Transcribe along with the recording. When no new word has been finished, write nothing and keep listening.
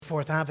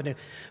Fourth Avenue.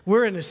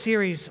 We're in a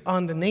series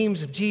on the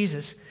names of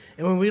Jesus,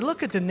 and when we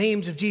look at the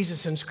names of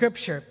Jesus in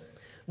Scripture,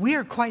 we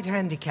are quite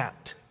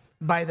handicapped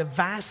by the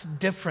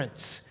vast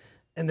difference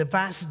and the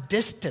vast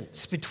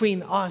distance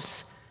between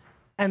us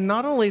and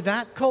not only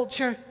that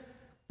culture,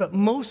 but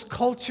most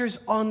cultures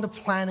on the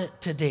planet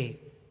today.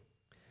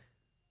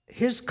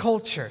 His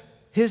culture,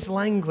 his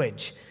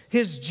language,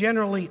 his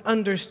generally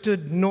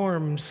understood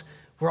norms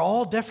were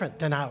all different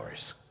than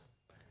ours.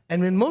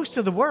 And in most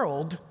of the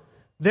world,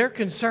 their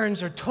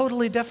concerns are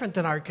totally different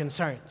than our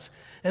concerns,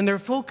 and their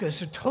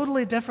focus are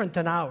totally different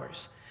than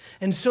ours.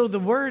 And so the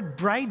word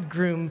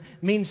bridegroom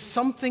means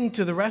something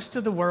to the rest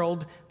of the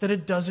world that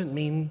it doesn't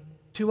mean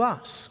to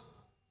us.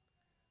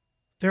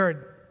 There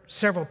are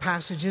several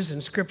passages in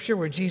Scripture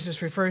where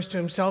Jesus refers to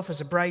himself as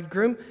a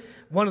bridegroom.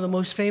 One of the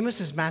most famous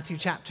is Matthew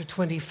chapter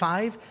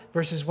 25,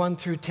 verses 1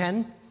 through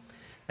 10.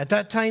 At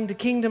that time, the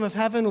kingdom of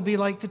heaven will be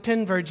like the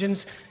 10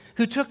 virgins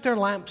who took their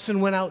lamps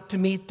and went out to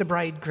meet the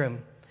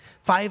bridegroom.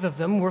 5 of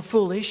them were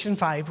foolish and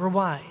 5 were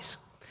wise.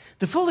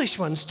 The foolish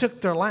ones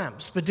took their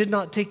lamps, but did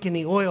not take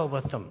any oil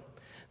with them.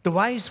 The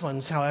wise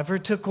ones, however,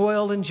 took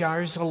oil in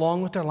jars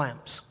along with their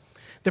lamps.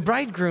 The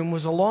bridegroom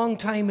was a long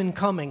time in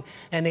coming,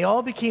 and they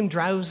all became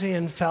drowsy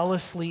and fell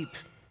asleep.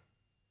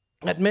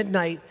 At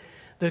midnight,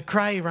 the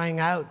cry rang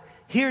out,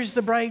 "Here's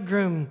the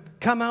bridegroom,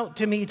 come out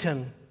to meet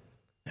him."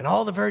 And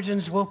all the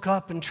virgins woke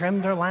up and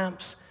trimmed their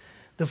lamps.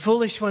 The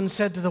foolish ones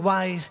said to the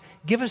wise,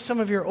 "Give us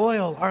some of your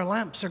oil, our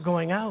lamps are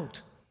going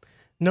out."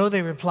 "No,"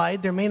 they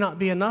replied, "there may not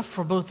be enough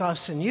for both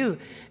us and you.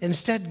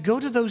 Instead, go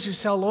to those who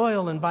sell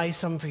oil and buy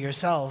some for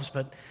yourselves."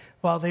 But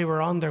while they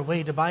were on their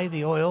way to buy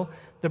the oil,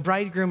 the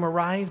bridegroom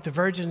arrived. The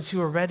virgins who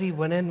were ready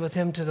went in with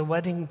him to the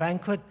wedding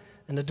banquet,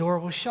 and the door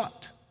was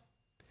shut.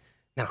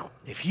 Now,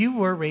 if you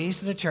were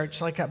raised in a church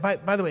like that,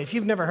 by the way, if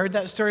you've never heard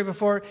that story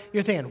before,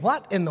 you're thinking,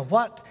 what in the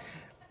what?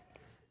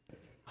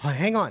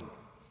 Hang on.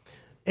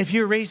 If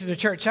you were raised in a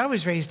church I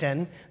was raised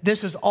in,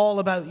 this was all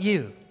about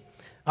you.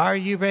 Are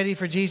you ready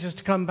for Jesus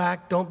to come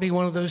back? Don't be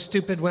one of those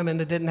stupid women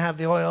that didn't have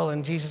the oil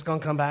and Jesus is going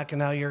to come back and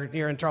now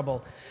you're in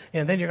trouble.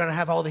 And then you're going to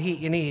have all the heat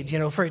you need,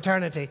 for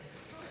eternity.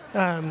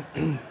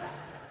 The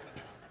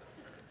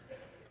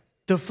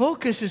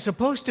focus is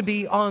supposed to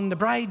be on the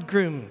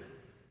bridegroom,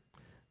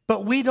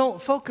 but we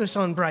don't focus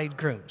on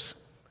bridegrooms.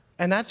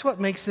 And that's what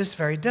makes this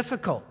very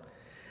difficult.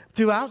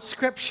 Throughout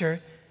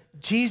Scripture,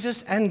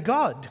 Jesus and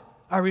God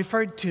are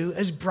referred to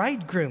as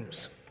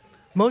bridegrooms.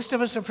 Most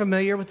of us are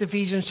familiar with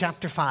Ephesians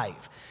chapter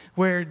 5,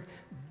 where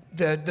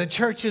the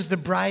church is the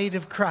bride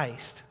of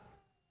Christ.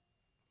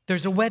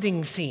 There's a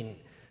wedding scene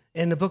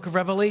in the book of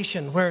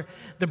Revelation where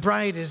the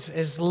bride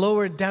is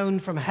lowered down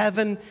from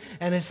heaven,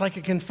 and it's like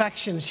a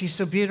confection. She's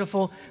so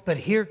beautiful, but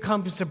here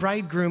comes the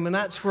bridegroom, and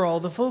that's where all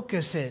the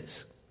focus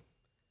is.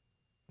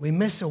 We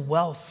miss a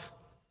wealth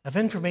of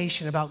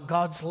information about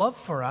God's love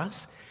for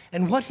us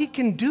and what he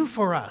can do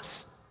for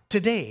us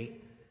today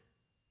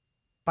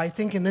by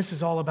thinking this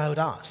is all about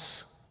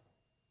us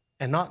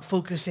and not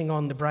focusing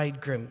on the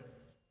bridegroom.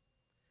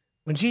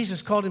 When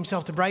Jesus called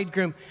himself the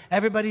bridegroom,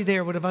 everybody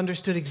there would have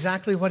understood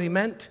exactly what he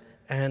meant,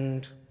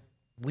 and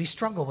we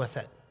struggle with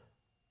it.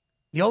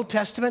 The Old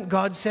Testament,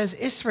 God says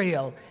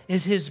Israel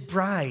is his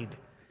bride.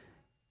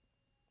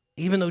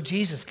 Even though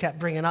Jesus kept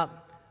bringing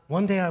up,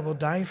 one day I will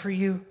die for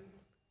you.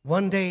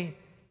 One day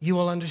you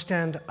will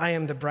understand I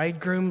am the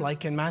bridegroom,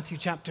 like in Matthew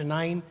chapter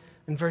 9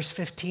 and verse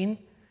 15,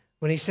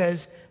 when he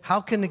says, how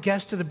can the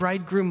guest of the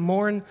bridegroom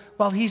mourn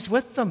while he's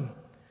with them?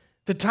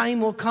 The time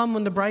will come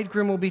when the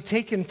bridegroom will be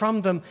taken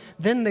from them,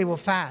 then they will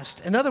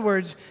fast. In other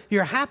words,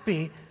 you're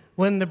happy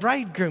when the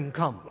bridegroom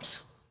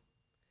comes.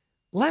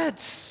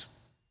 Let's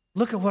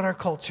look at what our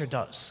culture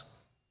does.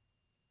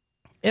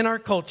 In our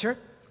culture,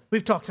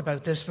 we've talked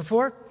about this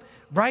before,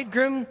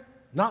 bridegroom,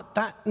 not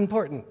that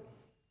important.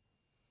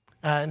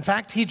 In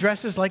fact, he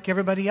dresses like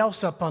everybody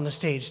else up on the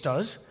stage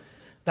does.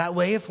 That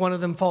way, if one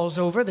of them falls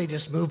over, they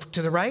just move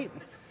to the right,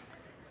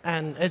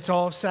 and it's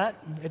all set.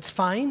 It's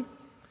fine.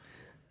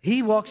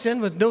 He walks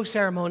in with no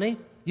ceremony,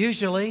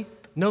 usually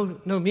no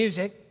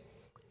music.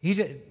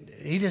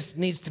 He just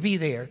needs to be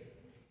there.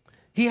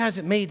 He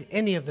hasn't made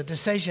any of the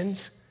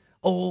decisions.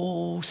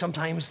 Oh,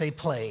 sometimes they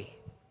play.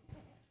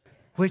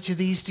 Which of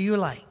these do you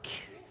like?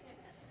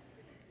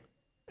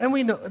 And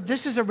we know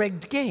this is a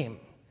rigged game.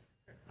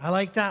 I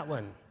like that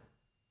one.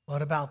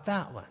 What about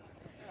that one?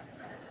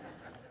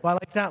 Well, I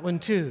like that one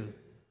too.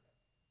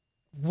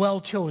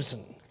 Well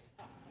chosen.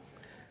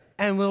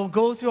 And we'll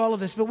go through all of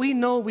this, but we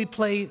know we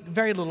play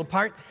very little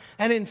part.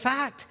 And in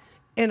fact,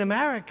 in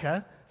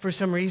America, for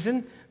some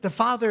reason, the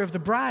father of the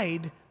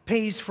bride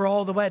pays for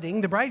all the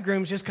wedding. The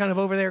bridegroom's just kind of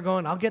over there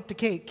going, I'll get the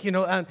cake,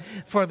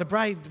 for the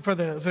bride, for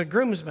the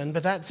groomsmen,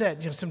 but that's it.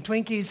 Just some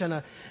Twinkies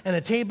and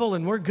a table,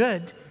 and we're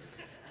good.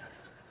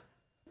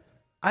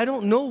 I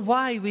don't know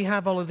why we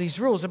have all of these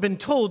rules. I've been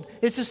told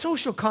it's a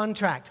social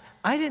contract.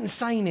 I didn't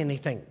sign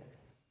anything.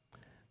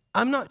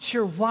 I'm not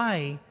sure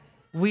why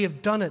we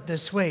have done it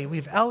this way.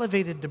 We've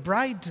elevated the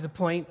bride to the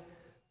point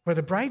where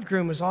the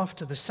bridegroom is off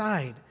to the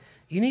side.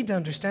 You need to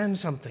understand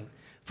something.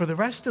 For the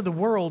rest of the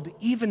world,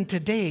 even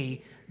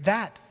today,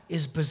 that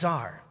is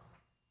bizarre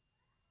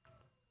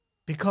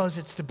because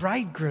it's the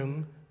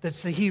bridegroom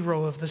that's the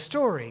hero of the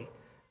story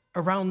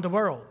around the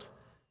world.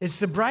 It's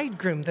the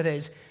bridegroom that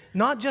is,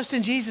 not just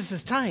in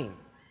Jesus' time,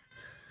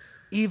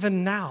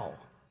 even now.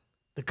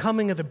 The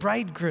coming of the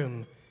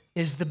bridegroom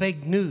is the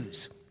big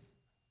news.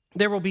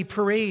 There will be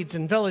parades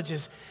in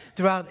villages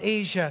throughout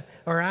Asia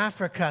or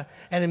Africa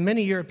and in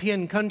many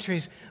European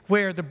countries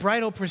where the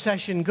bridal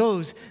procession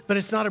goes, but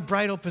it's not a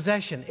bridal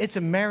procession. It's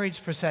a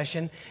marriage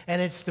procession,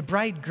 and it's the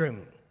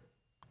bridegroom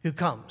who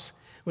comes.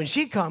 When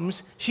she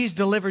comes, she's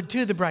delivered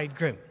to the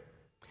bridegroom.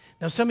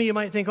 Now, some of you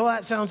might think, oh,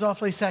 that sounds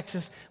awfully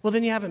sexist. Well,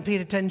 then you haven't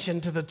paid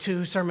attention to the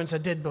 2 sermons I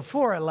did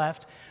before I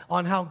left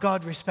on how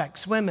God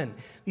respects women.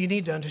 You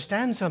need to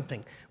understand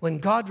something. When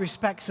God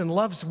respects and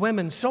loves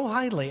women so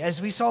highly,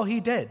 as we saw he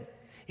did,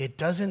 it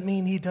doesn't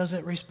mean he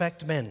doesn't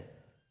respect men.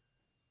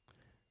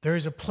 There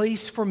is a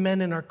place for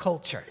men in our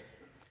culture.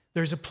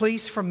 There's a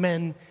place for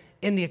men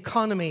in the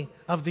economy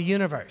of the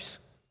universe.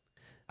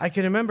 I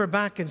can remember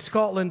back in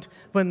Scotland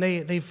when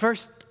they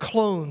first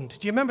cloned.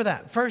 Do you remember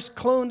that? First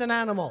cloned an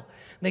animal.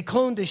 They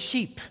cloned a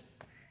sheep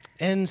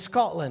in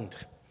Scotland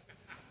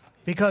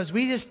because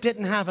we just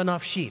didn't have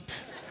enough sheep.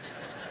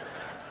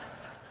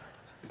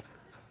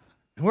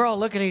 We're all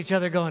looking at each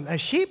other going, a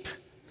sheep?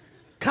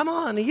 Come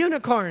on, a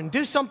unicorn.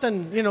 Do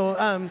something,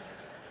 an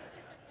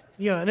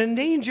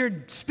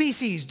endangered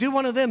species. Do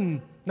one of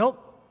them. Nope,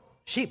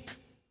 sheep.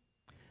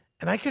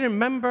 And I can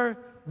remember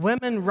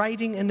women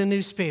writing in the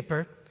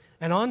newspaper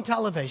and on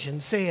television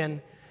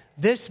saying,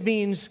 this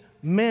means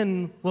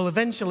men will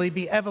eventually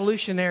be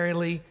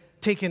evolutionarily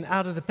taken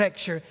out of the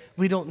picture.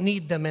 We don't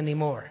need them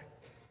anymore.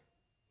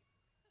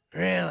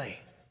 Really?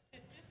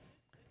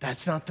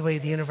 That's not the way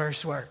the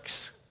universe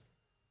works.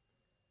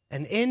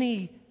 And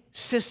any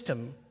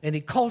system,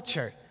 any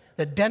culture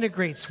that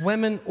denigrates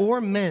women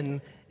or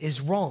men is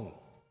wrong.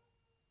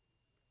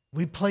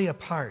 We play a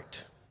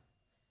part.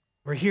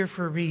 We're here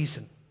for a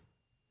reason.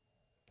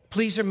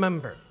 Please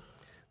remember,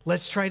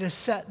 let's try to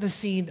set the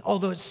scene,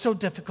 although it's so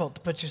difficult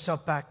to put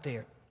yourself back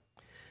there.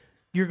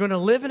 You're going to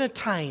live in a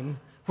time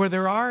where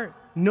there are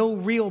no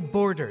real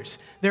borders.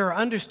 There are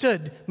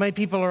understood, my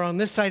people are on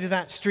this side of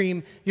that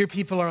stream, your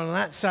people are on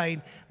that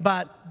side,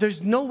 but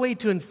there's no way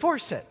to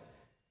enforce it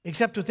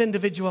except with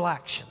individual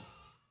action.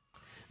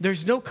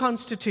 There's no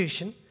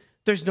constitution,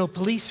 there's no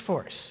police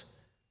force,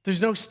 there's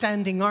no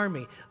standing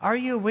army. Are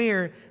you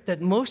aware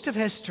that most of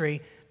history,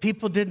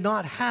 people did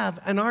not have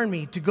an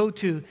army to go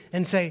to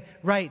and say,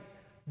 right,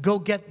 go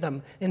get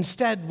them.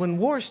 Instead, when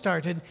war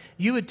started,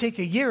 you would take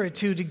a year or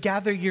 2 to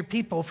gather your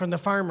people from the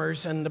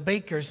farmers and the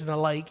bakers and the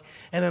like,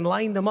 and then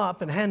line them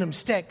up and hand them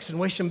sticks and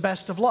wish them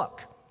best of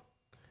luck.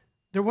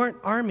 There weren't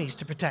armies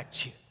to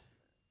protect you.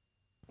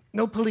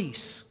 No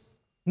police,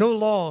 no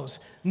laws,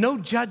 no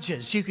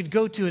judges you could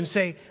go to and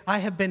say, I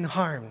have been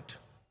harmed.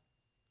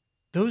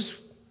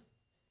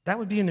 That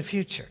would be in the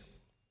future.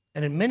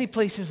 And in many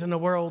places in the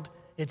world,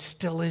 it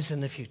still is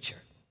in the future.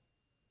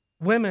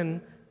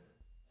 Women,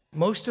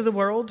 most of the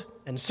world,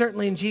 and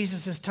certainly in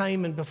Jesus'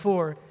 time and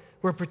before,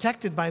 were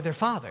protected by their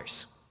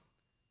fathers.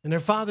 And their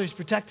fathers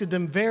protected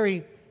them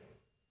very,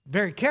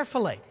 very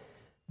carefully,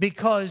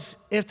 because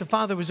if the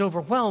father was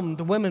overwhelmed,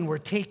 the women were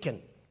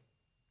taken.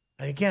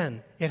 And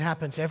again, it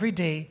happens every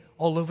day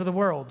all over the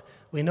world.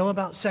 We know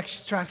about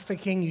sex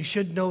trafficking. You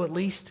should know at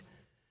least.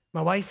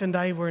 My wife and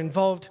I were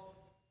involved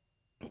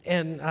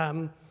in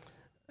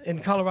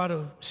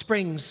Colorado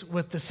Springs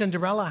with the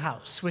Cinderella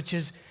House, which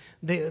is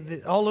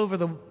all over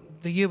the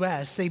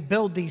U.S. They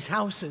build these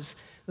houses.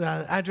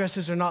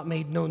 Addresses are not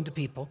made known to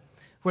people,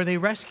 where they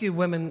rescue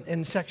women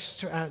in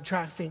sex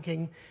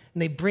trafficking,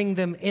 and they bring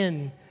them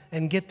in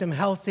and get them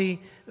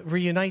healthy,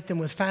 reunite them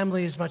with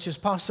family as much as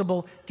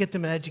possible, get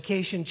them an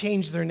education,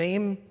 change their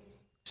name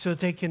so that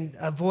they can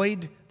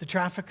avoid the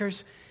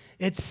traffickers.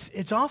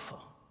 It's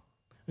awful.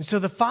 And so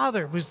the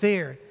father was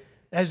there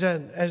as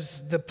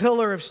the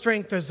pillar of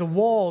strength, as the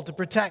wall to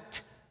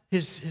protect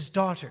his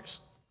daughters.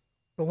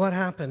 But what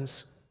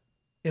happens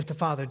if the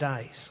father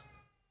dies?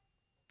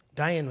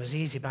 Dying was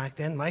easy back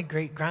then. My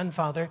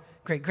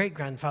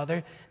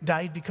great-great-grandfather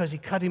died because he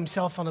cut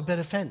himself on a bit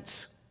of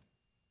fence.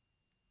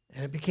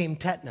 And it became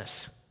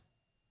tetanus.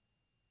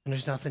 And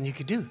there's nothing you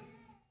could do.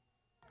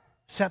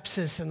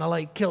 Sepsis and the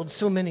like killed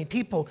so many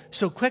people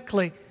so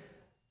quickly.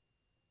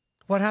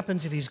 What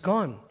happens if he's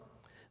gone?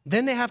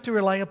 Then they have to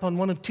rely upon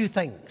one of 2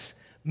 things: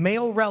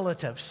 male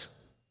relatives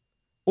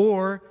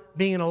or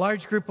being in a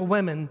large group of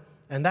women,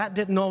 and that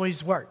didn't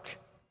always work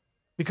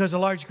because a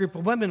large group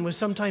of women was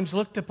sometimes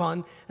looked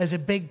upon as a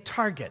big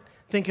target.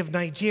 Think of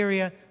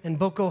Nigeria and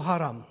Boko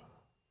Haram.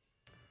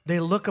 They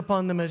look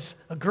upon them as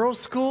a girls'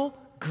 school,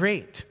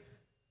 great.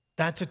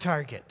 That's a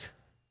target,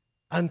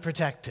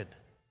 unprotected.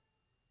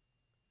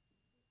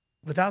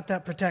 Without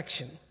that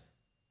protection,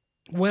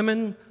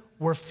 women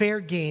were fair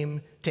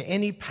game to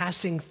any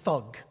passing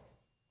thug,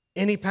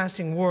 any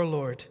passing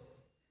warlord.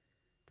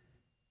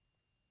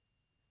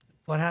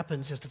 What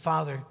happens if the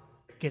father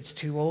gets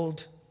too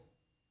old?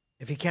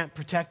 If he can't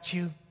protect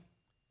you?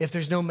 If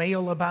there's no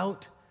male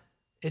about?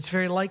 It's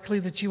very likely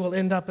that you will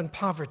end up in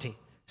poverty,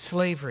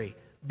 slavery,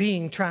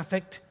 being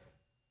trafficked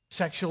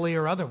sexually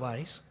or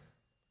otherwise.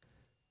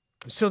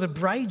 So the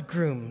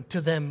bridegroom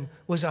to them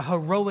was a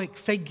heroic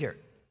figure,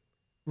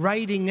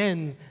 riding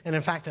in, and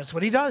in fact, that's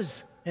what he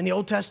does in the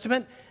Old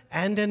Testament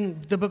and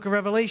in the book of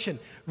Revelation,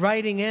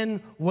 riding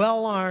in,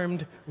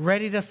 well-armed,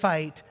 ready to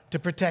fight to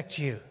protect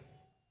you.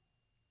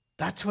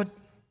 That's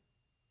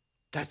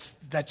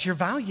your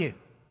value.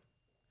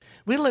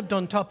 We lived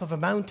on top of a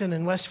mountain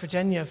in West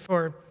Virginia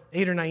for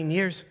 8 or 9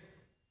 years.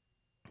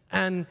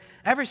 And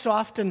every so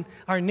often,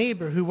 our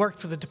neighbor who worked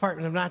for the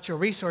Department of Natural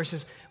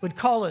Resources would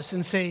call us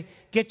and say,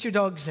 "Get your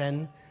dogs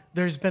in.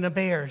 There's been a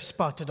bear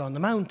spotted on the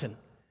mountain."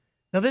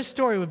 Now, this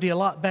story would be a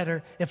lot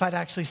better if I'd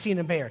actually seen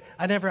a bear.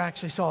 I never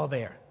actually saw a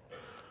bear.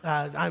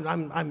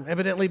 I'm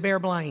evidently bear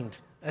blind,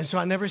 and so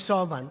I never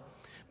saw one.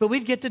 But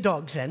we'd get the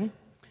dogs in.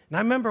 And I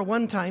remember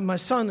one time, my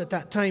son at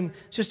that time,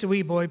 just a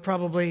wee boy,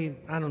 probably,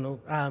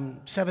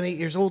 7, 8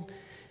 years old,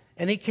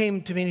 and he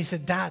came to me and he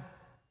said, "Dad,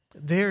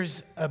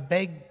 there's a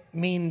big,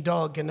 mean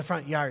dog in the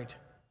front yard."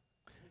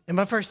 And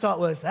my first thought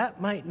was,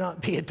 that might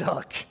not be a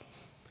dog.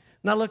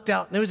 And I looked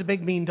out, and it was a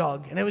big, mean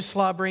dog, and it was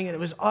slobbering, and it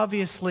was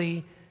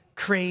obviously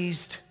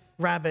crazed,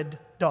 rabid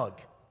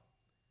dog.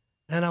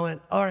 And I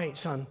went, "All right,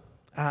 son,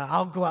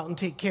 I'll go out and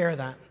take care of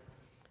that."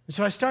 And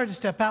so I started to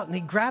step out, and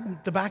he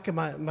grabbed the back of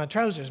my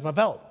trousers, my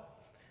belt.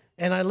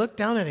 And I looked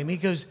down at him. He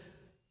goes,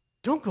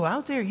 "Don't go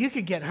out there. You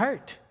could get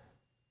hurt."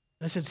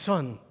 I said,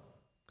 "Son,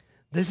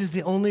 this is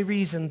the only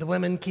reason the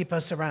women keep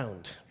us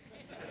around.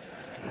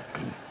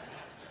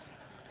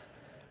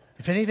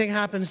 If anything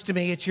happens to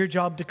me, it's your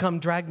job to come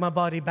drag my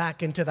body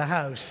back into the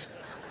house."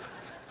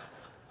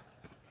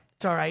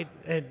 It's all right.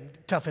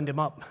 It toughened him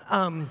up.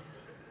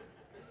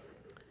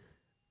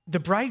 The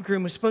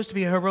bridegroom was supposed to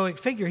be a heroic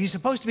figure. He's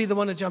supposed to be the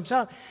one that jumps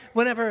out.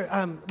 Whenever,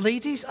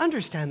 ladies,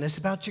 understand this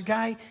about your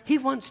guy. He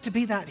wants to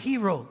be that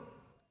hero.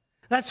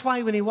 That's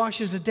why when he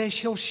washes a dish,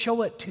 he'll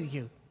show it to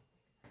you.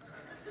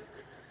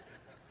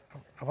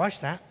 I washed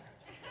that.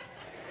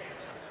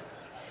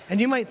 And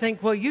you might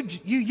think, well, you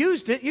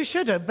used it. You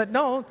should have. But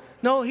no,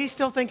 he's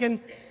still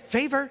thinking,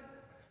 favor.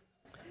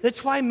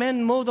 That's why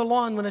men mow the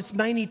lawn when it's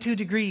 92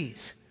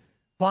 degrees.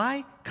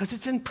 Why? Because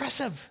it's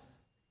impressive.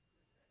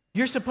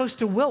 You're supposed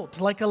to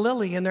wilt like a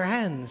lily in their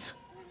hands.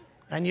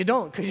 And you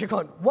don't, because you're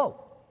going, whoa.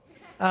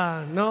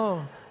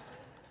 No.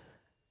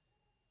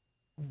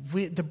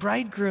 The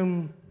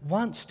bridegroom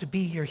wants to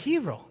be your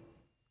hero.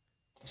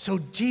 So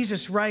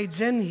Jesus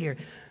rides in here.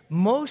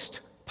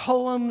 Most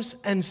poems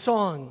and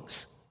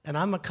songs, and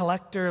I'm a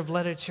collector of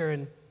literature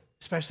and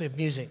especially of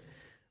music,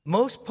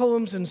 most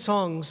poems and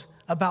songs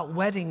about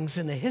weddings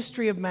in the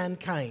history of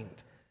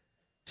mankind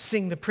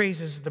sing the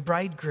praises of the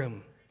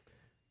bridegroom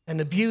and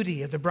the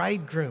beauty of the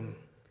bridegroom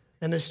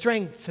and the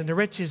strength and the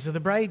riches of the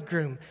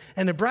bridegroom.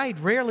 And the bride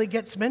rarely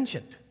gets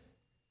mentioned.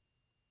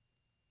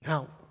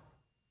 Now,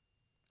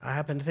 I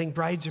happen to think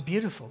brides are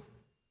beautiful.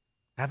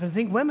 I happen to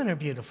think women are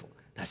beautiful.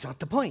 That's not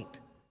the point.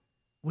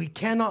 We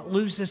cannot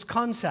lose this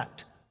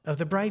concept of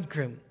the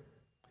bridegroom.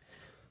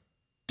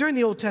 During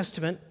the Old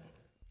Testament,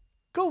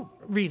 go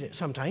read it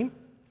sometime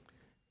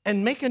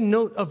and make a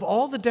note of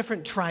all the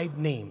different tribe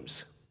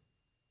names.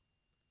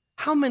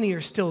 How many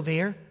are still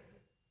there?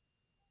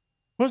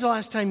 When was the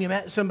last time you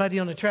met somebody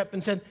on a trip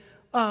and said,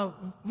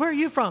 "Where are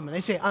you from?" And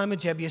they say, "I'm a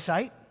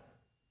Jebusite.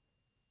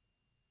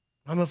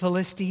 I'm a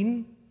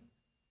Philistine."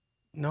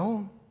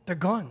 No, they're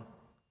gone.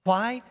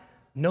 Why?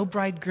 No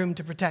bridegroom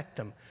to protect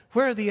them.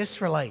 Where are the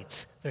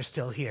Israelites? They're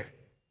still here.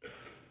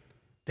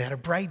 They had a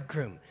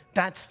bridegroom.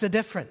 That's the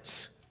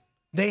difference.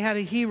 They had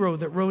a hero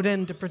that rode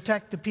in to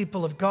protect the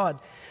people of God.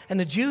 And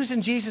the Jews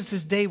in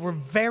Jesus' day were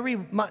very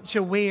much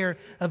aware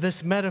of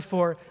this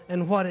metaphor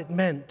and what it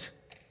meant.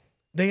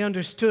 They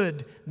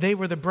understood they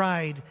were the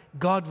bride.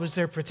 God was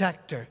their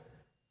protector.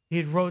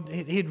 He'd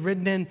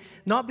ridden in,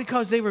 not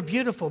because they were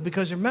beautiful,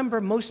 because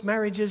remember, most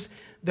marriages,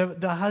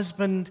 the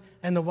husband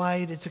and the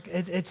bride,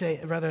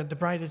 the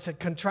bride, it's a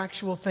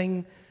contractual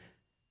thing.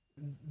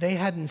 They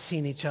hadn't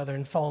seen each other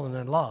and fallen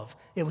in love.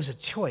 It was a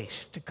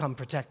choice to come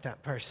protect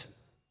that person.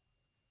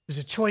 It was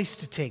a choice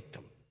to take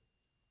them.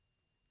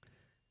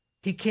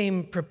 He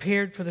came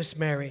prepared for this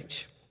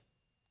marriage.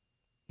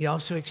 He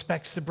also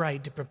expects the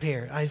bride to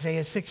prepare.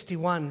 Isaiah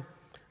 61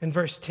 and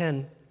verse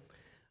 10.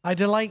 "I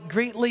delight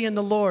greatly in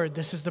the Lord."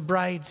 This is the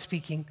bride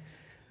speaking.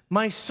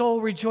 "My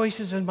soul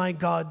rejoices in my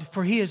God,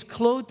 for he has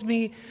clothed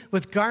me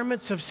with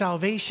garments of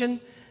salvation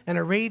and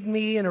arrayed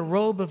me in a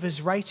robe of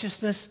his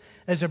righteousness,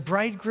 as a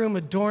bridegroom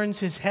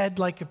adorns his head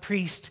like a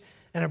priest,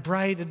 and a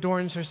bride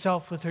adorns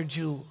herself with her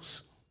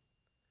jewels."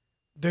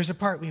 There's a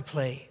part we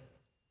play.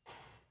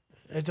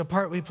 The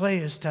part we play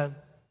is to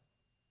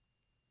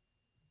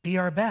be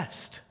our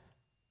best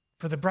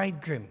for the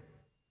bridegroom.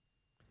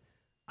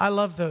 I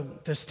love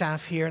the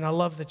staff here, and I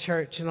love the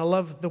church, and I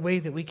love the way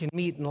that we can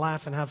meet and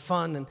laugh and have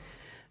fun.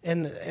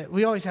 And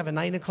we always have a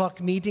 9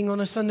 o'clock meeting on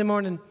a Sunday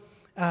morning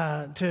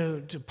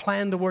to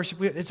plan the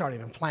worship. It's already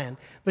been planned,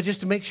 but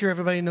just to make sure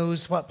everybody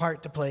knows what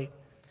part to play.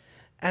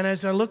 And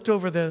as I looked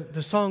over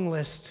the song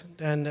list,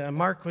 and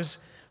Mark was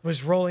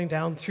rolling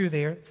down through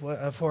there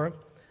for it,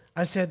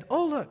 I said,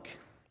 oh, look.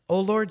 Oh,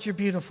 Lord, you're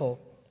beautiful.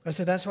 I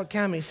said, that's what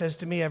Cammie says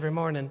to me every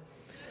morning.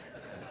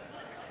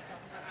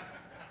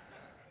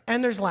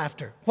 And there's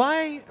laughter.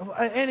 Why?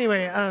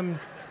 Anyway,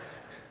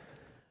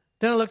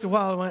 then I looked a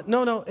while and went,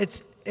 no,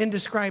 it's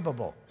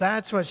indescribable.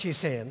 That's what she's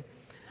saying.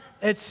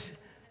 It's,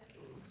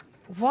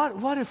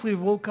 what if we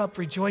woke up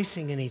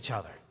rejoicing in each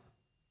other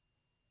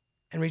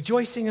and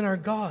rejoicing in our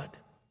God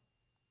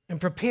and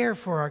prepare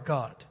for our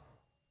God?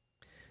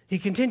 He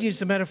continues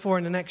the metaphor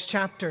in the next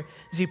chapter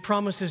as he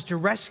promises to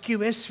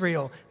rescue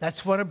Israel.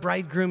 That's what a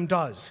bridegroom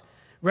does.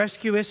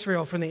 Rescue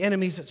Israel from the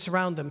enemies that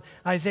surround them.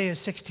 Isaiah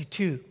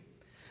 62.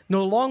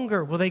 No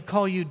longer will they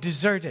call you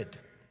deserted.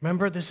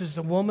 Remember, this is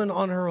the woman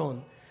on her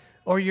own.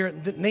 Or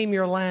name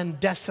your land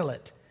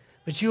desolate.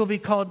 But you will be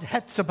called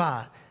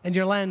Hetzabah, and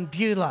your land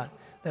Beulah.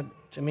 That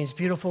means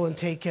beautiful and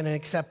taken and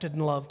accepted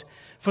and loved.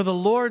 For the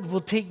Lord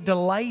will take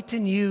delight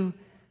in you,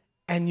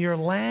 and your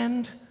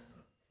land,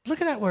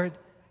 look at that word,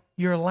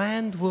 your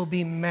land will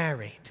be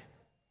married.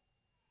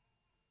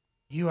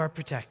 You are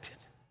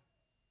protected.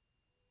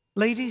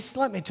 Ladies,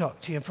 let me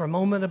talk to you for a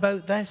moment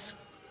about this.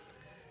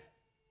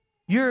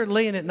 You're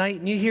laying at night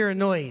and you hear a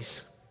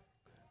noise.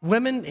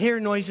 Women hear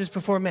noises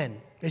before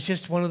men. It's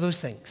just one of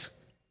those things.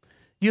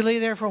 You lay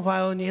there for a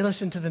while and you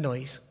listen to the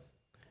noise.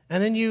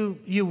 And then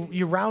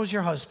you rouse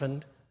your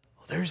husband.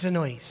 Oh, there's a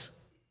noise.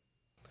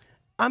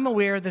 I'm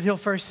aware that he'll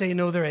first say,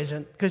 no, there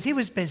isn't, because he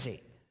was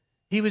busy.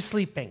 He was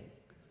sleeping.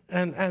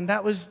 And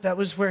that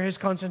was where his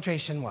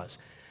concentration was.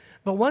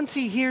 But once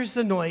he hears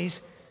the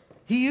noise,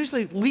 he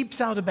usually leaps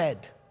out of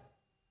bed.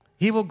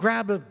 He will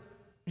grab a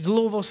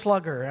Louisville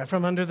Slugger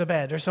from under the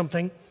bed or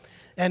something,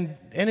 and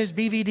in his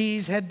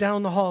BVDs head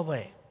down the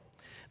hallway.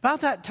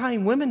 About that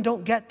time, women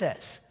don't get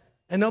this.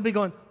 And they'll be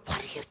going,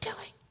 what are you doing?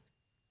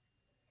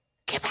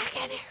 Get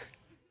back in here.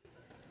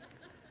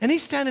 And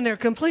he's standing there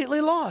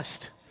completely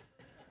lost.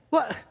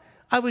 What?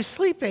 I was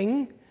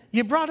sleeping.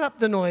 You brought up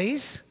the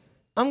noise.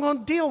 I'm going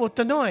to deal with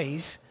the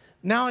noise.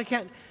 Now I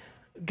can't.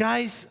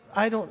 Guys,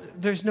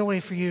 there's no way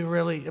for you to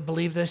really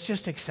believe this.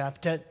 Just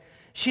accept it.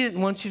 She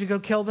didn't want you to go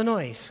kill the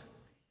noise.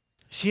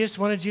 She just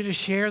wanted you to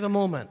share the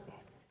moment.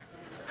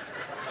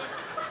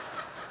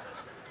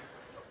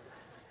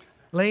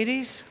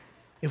 Ladies,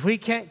 if we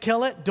can't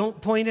kill it,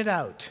 don't point it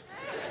out.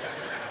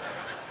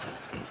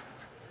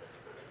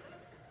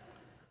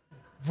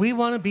 We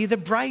want to be the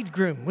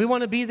bridegroom. We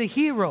want to be the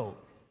hero.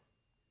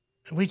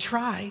 And we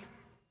try.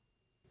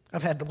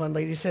 I've had the one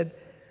lady said,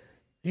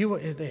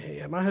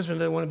 my husband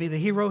doesn't want to be the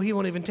hero. He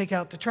won't even take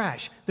out the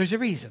trash. There's a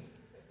reason.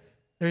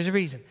 There's a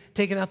reason.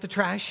 Taking out the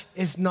trash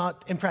is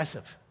not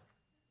impressive.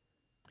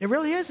 It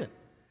really isn't.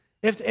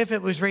 If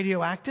it was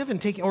radioactive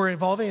or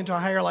evolving into a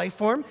higher life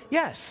form,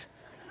 yes,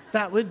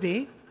 that would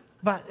be.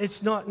 But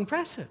it's not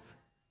impressive.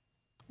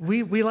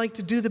 We like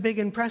to do the big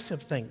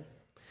impressive thing.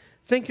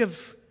 Think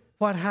of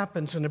what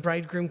happens when the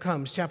bridegroom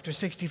comes. Chapter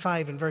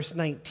 65 and verse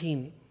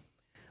 19.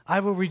 I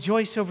will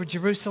rejoice over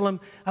Jerusalem.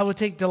 I will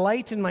take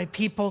delight in my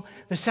people.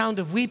 The sound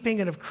of weeping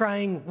and of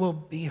crying will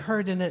be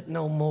heard in it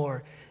no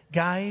more.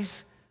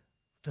 Guys,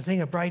 the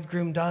thing a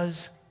bridegroom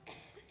does,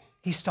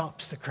 he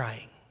stops the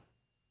crying.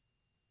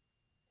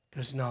 He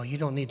goes, no, you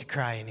don't need to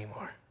cry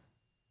anymore.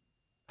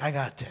 I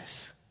got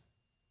this.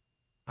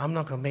 I'm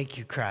not going to make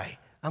you cry.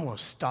 I'm going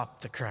to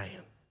stop the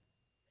crying.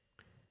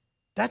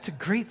 That's a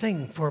great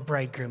thing for a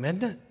bridegroom,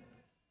 isn't it?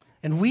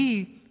 And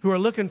we who are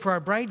looking for our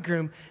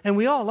bridegroom, and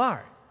we all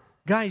are.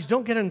 Guys,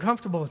 don't get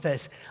uncomfortable with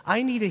this.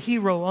 I need a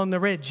hero on the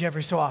ridge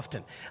every so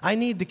often. I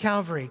need the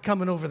cavalry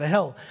coming over the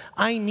hill.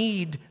 I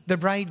need the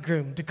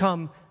bridegroom to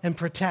come and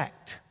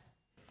protect.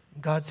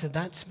 God said,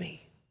 that's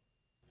me.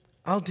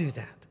 I'll do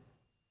that.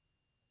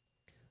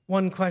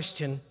 One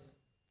question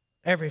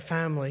every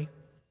family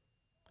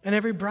and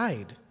every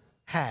bride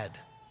had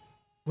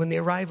when the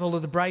arrival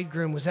of the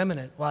bridegroom was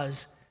imminent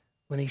was,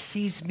 when he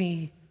sees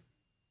me,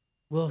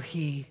 will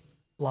he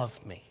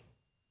love me?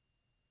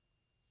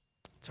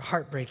 It's a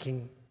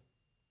heartbreaking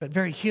but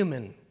very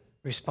human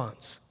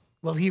response.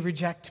 Will he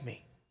reject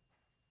me?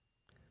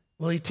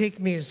 Will he take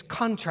me as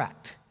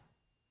contract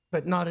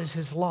but not as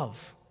his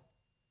love?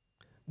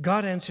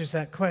 God answers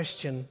that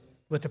question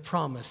with a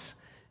promise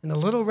in the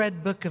little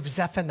red book of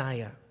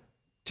Zephaniah,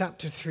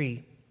 chapter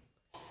 3.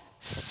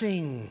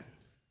 Sing,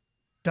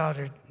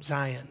 daughter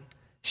Zion.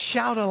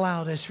 Shout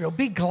aloud, Israel.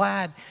 Be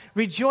glad.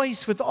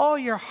 Rejoice with all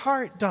your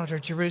heart, daughter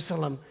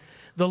Jerusalem.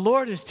 The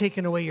Lord has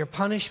taken away your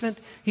punishment.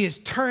 He has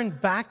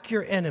turned back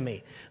your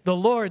enemy. The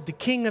Lord, the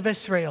King of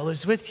Israel,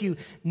 is with you.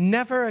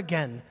 Never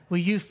again will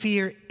you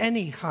fear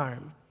any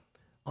harm.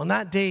 On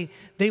that day,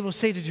 they will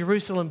say to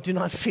Jerusalem, do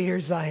not fear,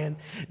 Zion.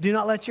 Do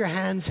not let your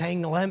hands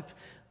hang limp.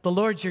 The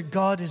Lord your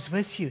God is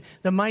with you,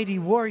 the mighty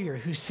warrior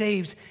who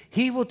saves.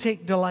 He will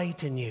take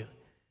delight in you.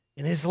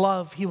 In his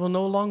love, he will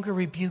no longer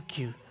rebuke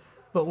you,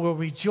 but will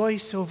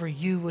rejoice over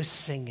you with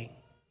singing.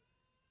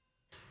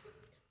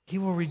 He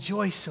will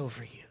rejoice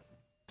over you.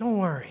 Don't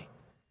worry.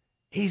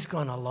 He's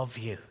going to love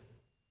you.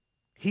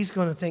 He's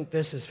going to think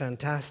this is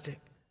fantastic.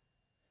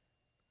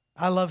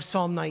 I love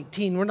Psalm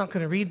 19. We're not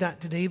going to read that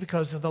today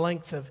because of the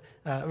length of,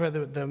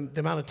 the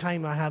amount of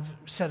time I have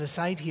set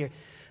aside here.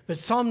 But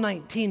Psalm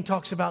 19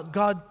 talks about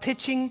God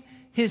pitching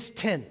his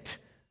tent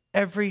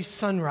every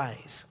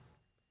sunrise.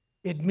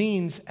 It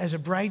means as a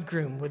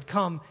bridegroom would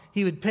come,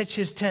 he would pitch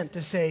his tent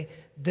to say,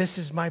 this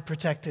is my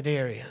protected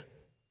area.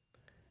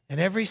 And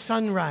every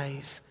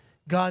sunrise,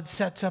 God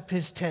sets up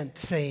his tent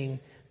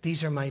saying,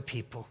 these are my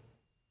people.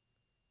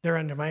 They're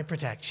under my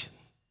protection.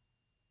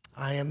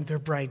 I am their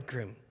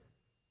bridegroom.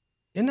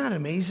 Isn't that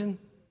amazing?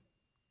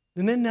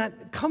 And isn't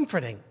that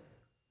comforting?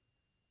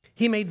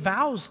 He made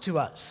vows to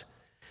us.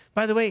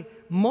 By the way,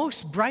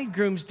 most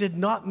bridegrooms did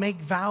not make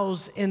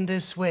vows in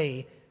this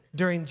way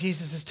during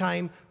Jesus'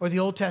 time or the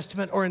Old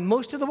Testament or in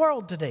most of the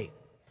world today.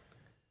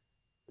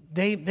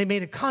 They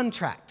made a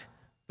contract.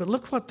 But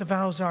look what the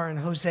vows are in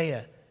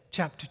Hosea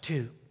chapter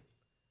 2.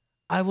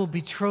 I will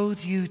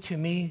betroth you to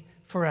me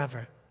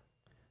forever.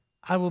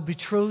 I will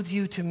betroth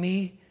you to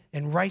me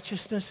in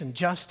righteousness and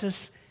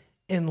justice,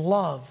 in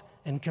love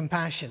and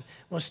compassion.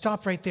 Well,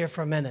 stop right there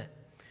for a minute.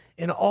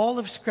 In all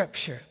of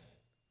Scripture,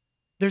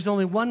 there's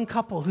only one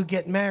couple who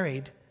get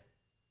married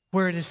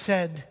where it is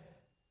said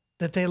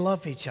that they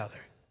love each other.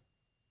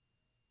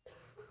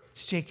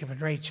 It's Jacob and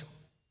Rachel.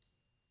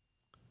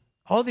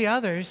 All the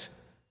others,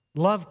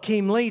 love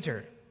came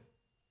later.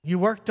 You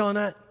worked on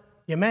it,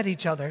 you met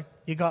each other,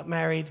 you got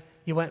married,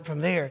 you went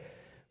from there.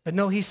 But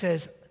no, he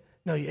says,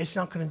 no, you're just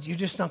not going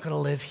to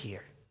live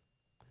here.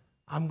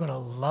 I'm going to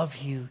love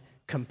you,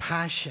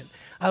 compassion.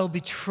 I will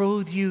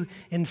betroth you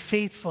in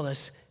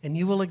faithfulness, and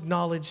you will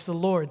acknowledge the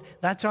Lord.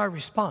 That's our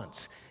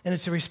response. And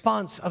it's a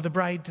response of the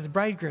bride to the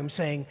bridegroom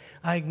saying,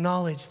 I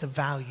acknowledge the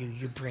value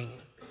you bring.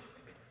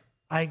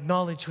 I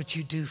acknowledge what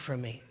you do for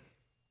me.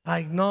 I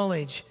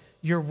acknowledge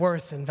your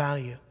worth and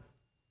value.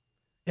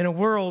 In a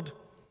world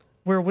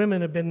where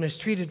women have been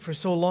mistreated for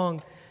so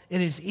long, it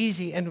is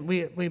easy, and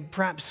we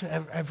perhaps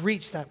have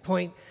reached that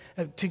point,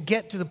 to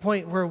get to the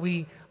point where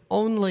we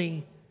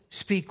only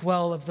speak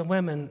well of the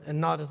women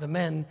and not of the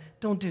men.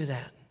 Don't do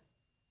that.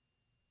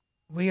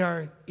 We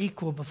are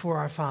equal before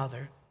our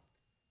Father.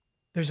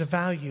 There's a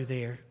value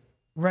there.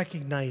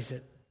 Recognize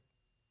it.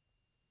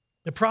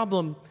 The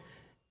problem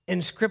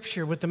in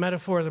Scripture with the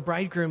metaphor of the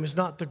bridegroom is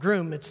not the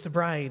groom, it's the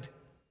bride.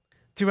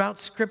 Throughout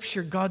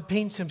Scripture, God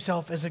paints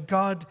himself as a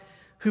God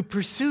who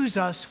pursues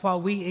us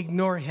while we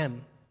ignore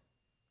him.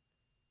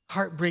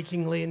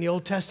 Heartbreakingly, in the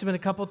Old Testament, a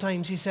couple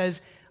times he says,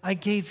 I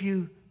gave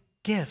you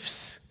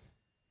gifts,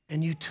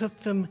 and you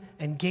took them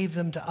and gave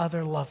them to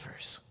other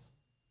lovers.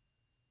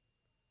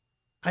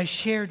 I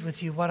shared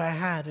with you what I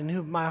had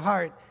in my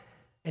heart,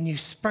 and you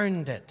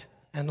spurned it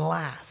and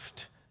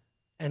laughed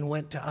and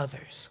went to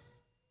others.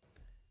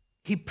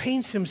 He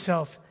paints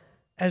himself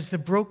as the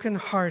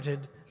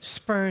broken-hearted,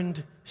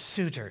 spurned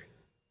suitor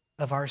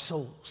of our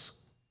souls.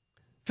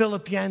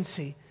 Philip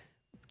Yancey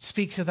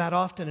speaks of that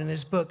often in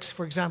his books,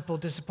 for example,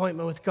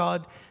 Disappointment with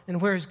God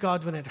and Where is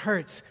God When It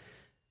Hurts,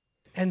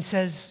 and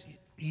says,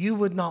 you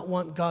would not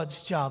want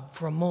God's job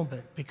for a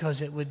moment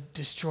because it would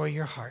destroy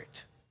your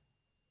heart.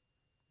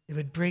 It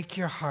would break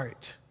your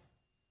heart.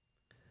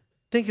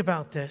 Think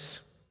about this.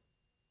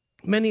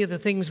 Many of the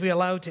things we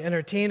allow to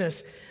entertain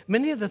us,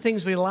 many of the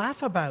things we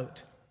laugh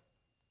about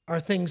are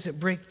things that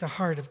break the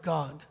heart of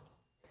God.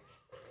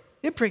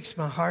 It breaks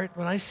my heart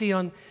when I see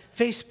on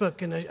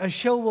Facebook and a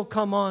show will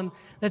come on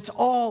that's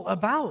all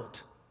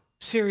about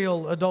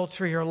serial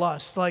adultery or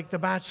lust, like The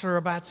Bachelor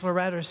or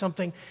Bachelorette or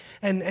something,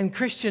 and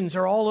Christians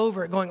are all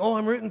over it going, oh,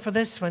 I'm rooting for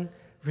this one.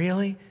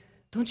 Really?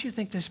 Don't you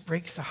think this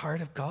breaks the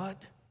heart of God?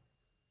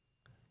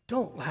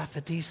 Don't laugh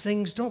at these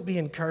things. Don't be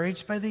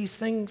encouraged by these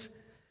things.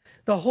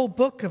 The whole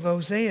book of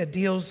Hosea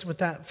deals with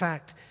that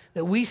fact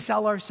that we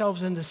sell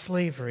ourselves into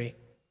slavery.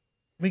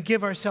 We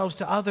give ourselves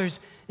to others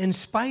in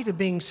spite of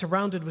being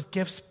surrounded with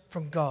gifts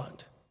from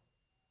God.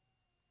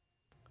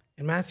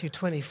 In Matthew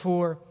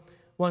 24,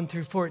 1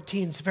 through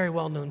 14, it's a very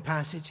well-known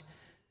passage.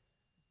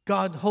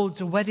 God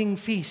holds a wedding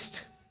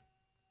feast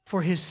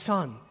for his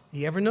son.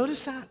 You ever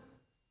notice that?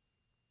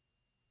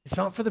 It's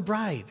not for the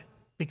bride,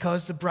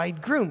 because the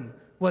bridegroom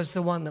was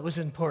the one that was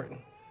important.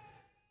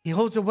 He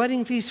holds a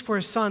wedding feast for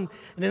his son,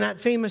 and in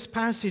that famous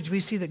passage, we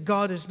see that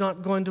God is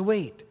not going to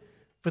wait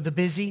for the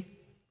busy,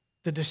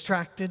 the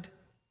distracted,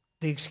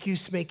 the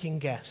excuse-making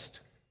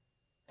guest.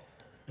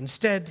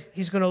 Instead,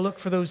 he's going to look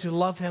for those who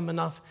love him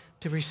enough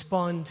to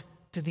respond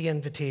to the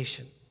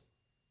invitation.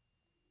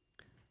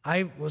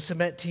 I will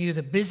submit to you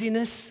that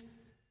busyness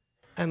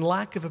and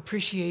lack of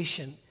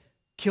appreciation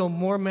kill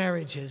more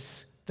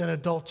marriages than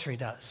adultery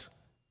does.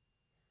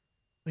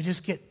 We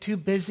just get too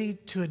busy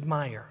to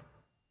admire,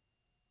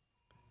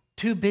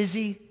 too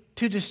busy,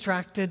 too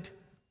distracted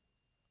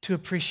to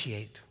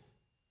appreciate.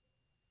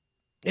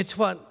 It's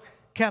what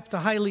kept the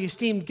highly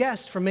esteemed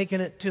guest from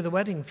making it to the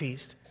wedding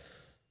feast.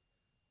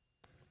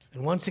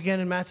 And once again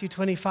in Matthew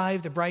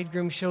 25, the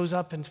bridegroom shows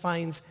up and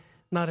finds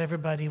not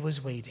everybody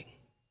was waiting.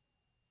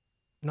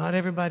 Not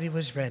everybody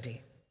was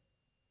ready.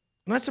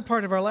 And that's a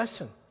part of our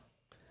lesson.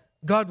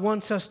 God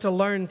wants us to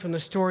learn from the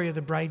story of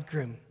the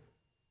bridegroom.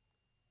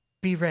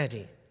 Be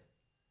ready.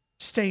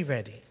 Stay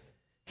ready.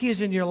 He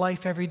is in your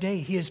life every day.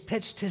 He has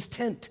pitched his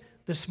tent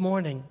this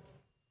morning.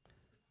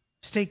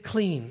 Stay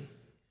clean.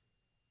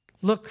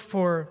 Look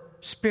for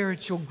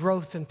spiritual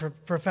growth and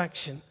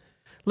perfection.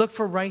 Look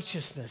for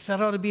righteousness. That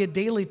ought to be a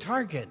daily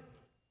target.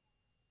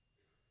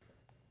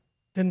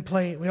 Then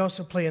we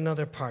also play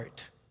another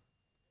part.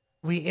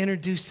 We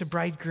introduce the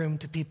bridegroom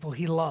to people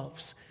he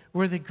loves.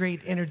 We're the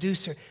great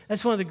introducer.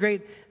 That's one of the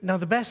great, now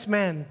the best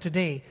man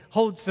today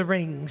holds the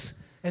rings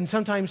and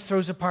sometimes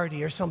throws a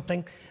party or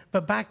something.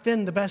 But back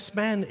then, the best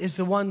man is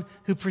the one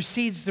who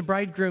precedes the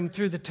bridegroom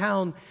through the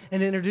town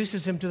and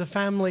introduces him to the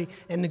family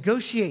and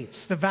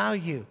negotiates the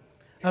value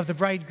of the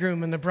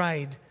bridegroom and the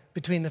bride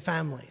between the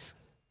families.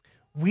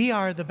 We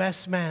are the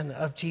best man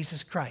of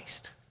Jesus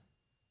Christ.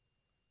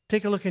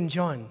 Take a look in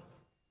John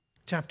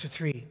chapter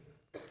 3.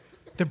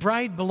 The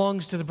bride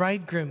belongs to the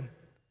bridegroom.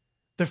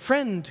 The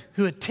friend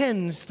who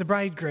attends the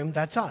bridegroom,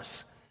 that's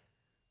us,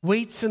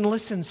 waits and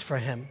listens for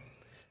him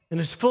and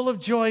is full of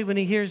joy when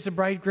he hears the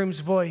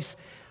bridegroom's voice.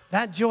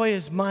 That joy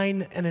is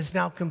mine and is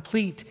now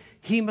complete.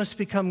 He must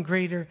become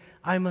greater.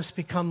 I must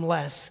become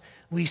less.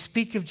 We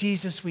speak of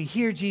Jesus, we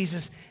hear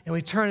Jesus, and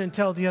we turn and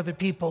tell the other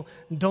people,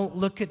 don't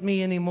look at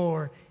me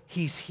anymore.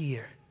 He's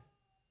here.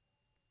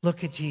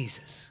 Look at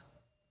Jesus.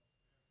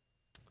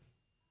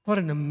 What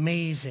an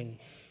amazing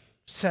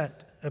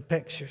set of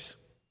pictures.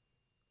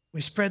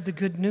 We spread the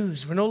good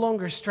news. We're no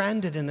longer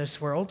stranded in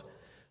this world.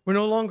 We're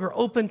no longer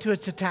open to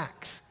its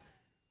attacks.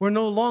 We're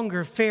no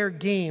longer fair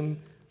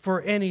game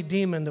for any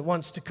demon that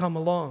wants to come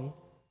along.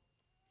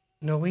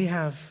 No, we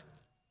have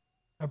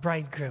a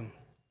bridegroom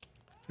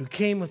who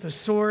came with a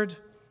sword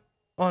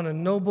on a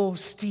noble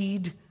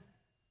steed,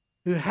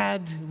 who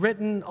had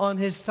written on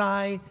his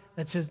thigh,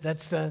 that's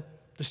the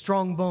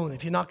strong bone.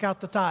 If you knock out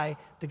the thigh,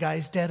 the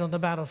guy's dead on the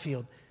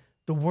battlefield.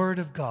 The Word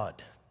of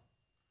God.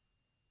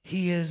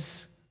 He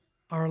is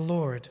our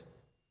Lord.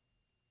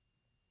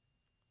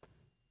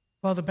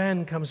 While the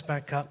band comes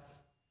back up,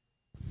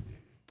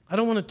 I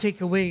don't want to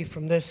take away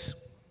from this.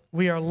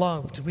 We are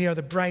loved. We are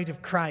the bride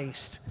of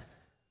Christ.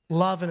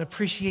 Love and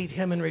appreciate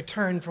him in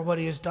return for what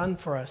he has done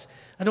for us.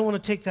 I don't want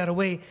to take that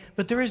away,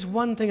 but there is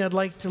one thing I'd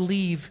like to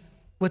leave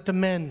with the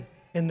men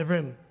in the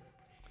room.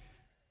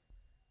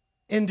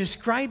 In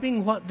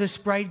describing what this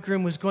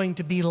bridegroom was going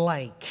to be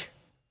like,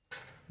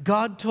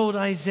 God told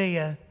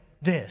Isaiah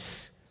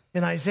this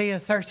in Isaiah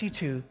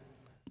 32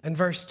 and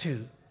verse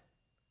 2.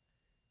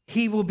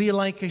 He will be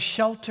like a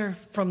shelter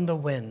from the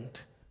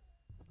wind,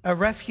 a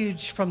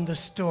refuge from the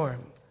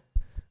storm,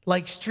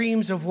 like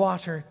streams of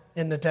water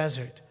in the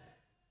desert,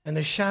 and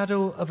the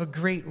shadow of a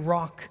great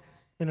rock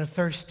in a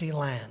thirsty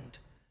land.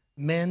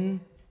 Men,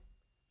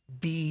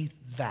 be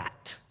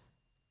that.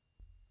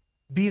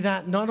 Be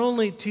that not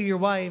only to your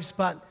wives,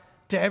 but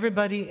to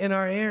everybody in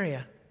our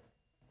area.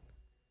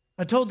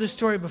 I told this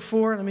story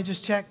before. Let me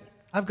just check.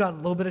 I've got a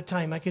little bit of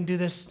time. I can do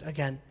this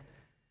again.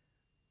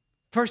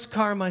 First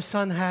car my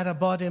son had, I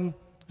bought him,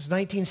 it was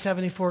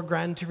 1974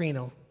 Gran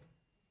Torino.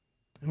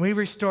 And we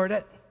restored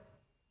it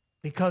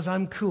because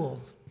I'm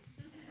cool.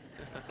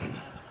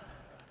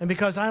 And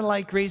because I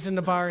like raising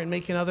the bar and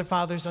making other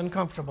fathers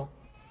uncomfortable.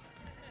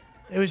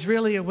 It was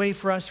really a way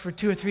for us for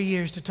 2 or 3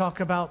 years to talk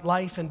about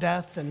life and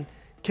death and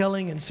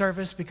killing and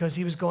service because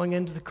he was going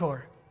into the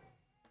Corps.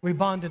 We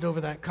bonded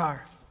over that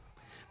car.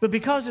 But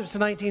because it was the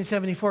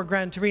 1974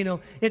 Gran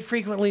Torino, it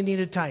frequently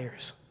needed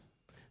tires.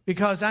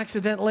 Because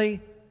accidentally,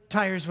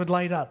 tires would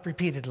light up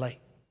repeatedly.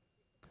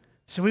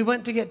 So we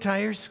went to get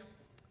tires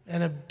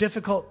in a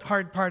difficult,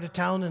 hard part of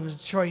town in the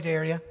Detroit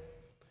area.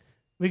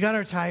 We got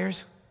our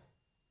tires.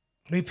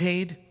 We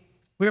paid.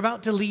 We were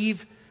about to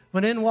leave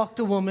when in walked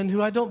a woman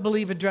who I don't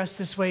believe addressed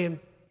this way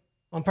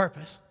on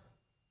purpose.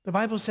 The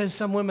Bible says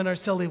some women are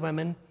silly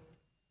women.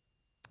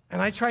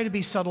 And I try to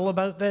be subtle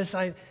about this.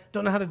 I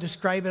don't know how to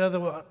describe it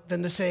other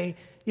than to say,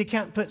 you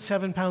can't put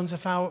 7 pounds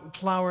of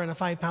flour in a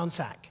 5-pound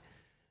sack.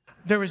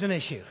 There was an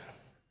issue.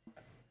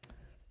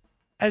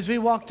 As we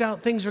walked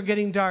out, things were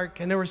getting dark,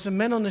 and there were some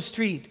men on the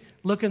street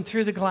looking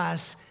through the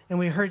glass, and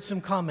we heard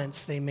some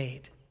comments they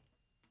made.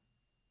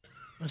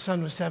 My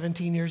son was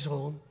 17 years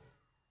old.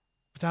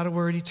 Without a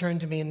word, he turned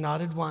to me and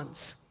nodded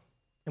once,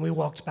 and we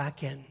walked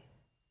back in.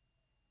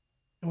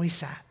 And we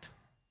sat.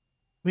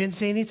 We didn't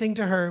say anything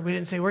to her. We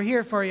didn't say, we're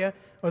here for you,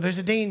 or there's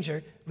a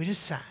danger. We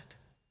just sat.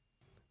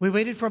 We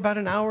waited for about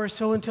an hour or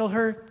so until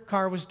her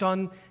car was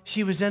done.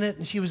 She was in it,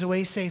 and she was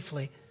away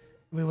safely.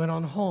 We went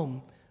on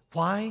home.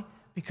 Why?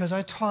 Because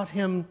I taught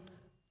him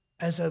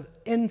as an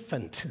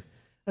infant,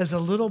 as a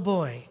little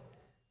boy,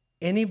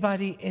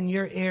 anybody in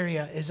your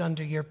area is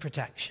under your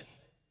protection.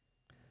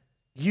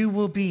 You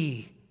will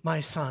be, my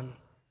son,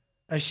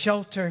 a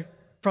shelter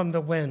from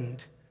the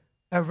wind,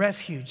 a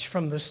refuge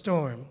from the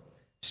storm,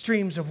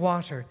 streams of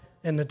water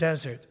in the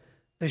desert,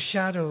 the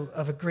shadow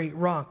of a great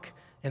rock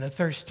in a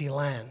thirsty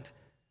land,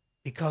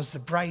 because the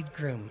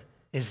bridegroom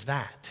is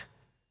that,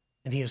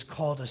 and he has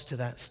called us to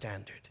that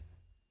standard.